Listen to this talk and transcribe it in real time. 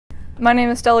My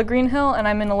name is Stella Greenhill and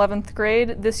I'm in 11th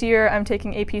grade. This year I'm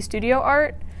taking AP Studio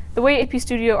Art. The way AP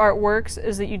Studio Art works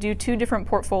is that you do two different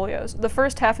portfolios. The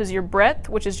first half is your breadth,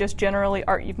 which is just generally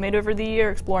art you've made over the year,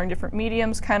 exploring different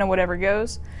mediums, kind of whatever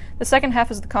goes. The second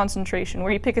half is the concentration,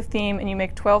 where you pick a theme and you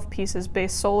make 12 pieces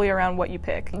based solely around what you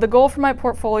pick. The goal for my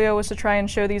portfolio was to try and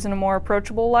show these in a more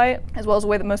approachable light, as well as a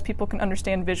way that most people can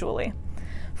understand visually.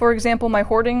 For example, my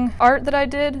hoarding art that I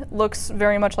did looks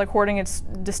very much like hoarding. It's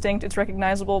distinct, it's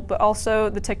recognizable, but also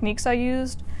the techniques I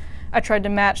used, I tried to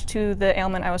match to the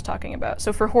ailment I was talking about.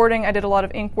 So for hoarding, I did a lot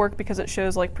of ink work because it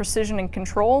shows like precision and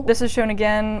control. This is shown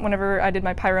again whenever I did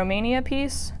my Pyromania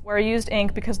piece, where I used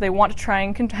ink because they want to try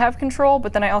and have control,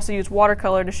 but then I also used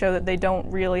watercolor to show that they don't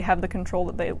really have the control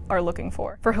that they are looking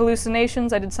for. For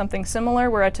hallucinations, I did something similar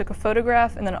where I took a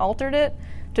photograph and then altered it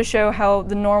to show how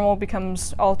the normal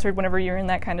becomes altered whenever you're in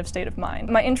that kind of state of mind.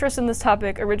 My interest in this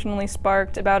topic originally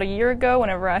sparked about a year ago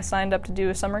whenever I signed up to do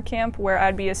a summer camp where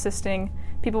I'd be assisting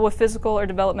people with physical or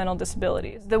developmental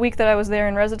disabilities. The week that I was there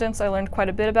in residence, I learned quite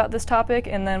a bit about this topic,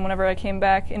 and then whenever I came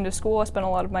back into school, I spent a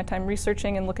lot of my time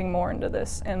researching and looking more into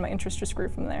this, and my interest just grew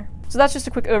from there. So that's just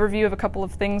a quick overview of a couple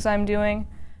of things I'm doing,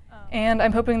 and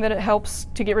I'm hoping that it helps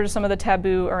to get rid of some of the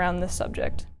taboo around this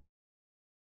subject.